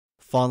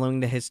Following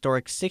the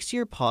historic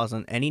 6-year pause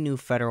on any new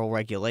federal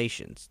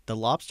regulations, the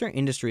lobster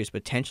industry is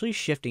potentially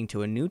shifting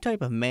to a new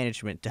type of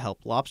management to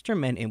help lobster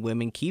men and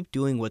women keep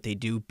doing what they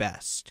do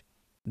best.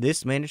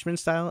 This management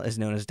style is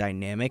known as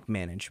dynamic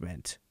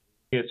management.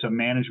 It's a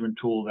management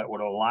tool that would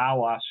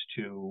allow us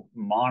to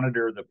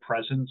monitor the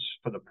presence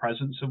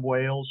of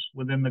whales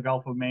within the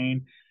Gulf of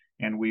Maine,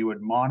 and we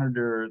would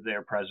monitor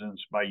their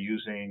presence by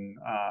using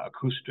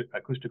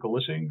acoustical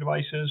listening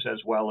devices as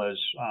well as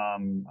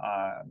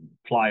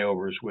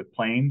flyovers with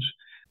planes.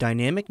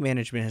 Dynamic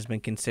management has been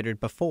considered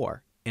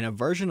before, and a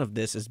version of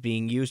this is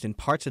being used in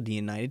parts of the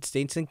United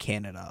States and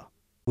Canada.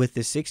 With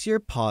the 6-year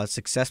pause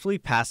successfully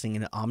passing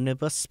an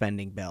omnibus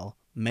spending bill,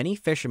 many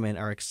fishermen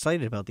are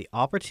excited about the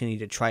opportunity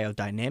to try out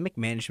dynamic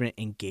management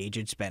and gauge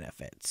its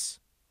benefits.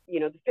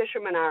 The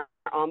fishermen are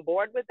on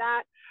board with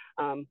that.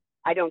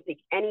 I don't think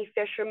any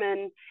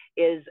fisherman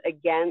is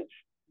against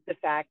the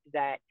fact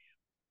that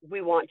we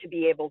want to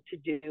be able to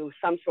do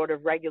some sort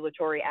of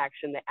regulatory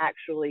action that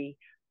actually,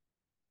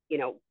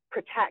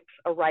 protects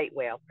a right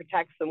whale,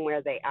 protects them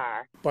where they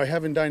are. By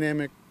having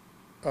dynamic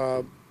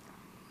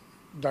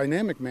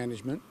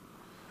management,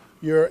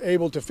 you're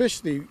able to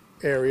fish the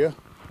area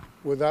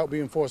without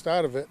being forced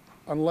out of it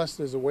unless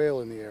there's a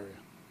whale in the area.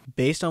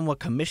 Based on what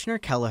Commissioner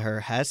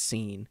Kelleher has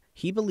seen,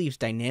 he believes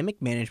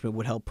dynamic management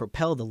would help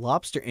propel the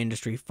lobster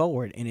industry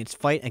forward in its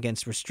fight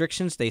against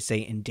restrictions they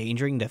say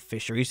endangering the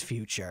fishery's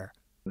future.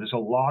 There's a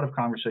lot of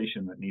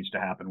conversation that needs to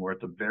happen. We're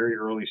at the very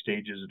early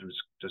stages of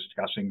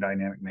discussing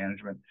dynamic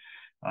management,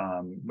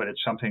 but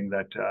it's something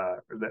that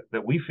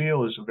we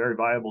feel is a very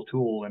viable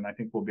tool, and I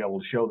think we'll be able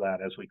to show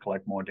that as we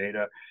collect more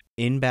data.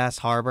 In Bass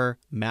Harbor,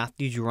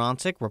 Matthew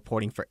Juroncic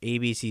reporting for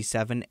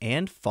ABC7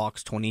 and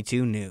Fox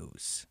 22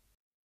 News.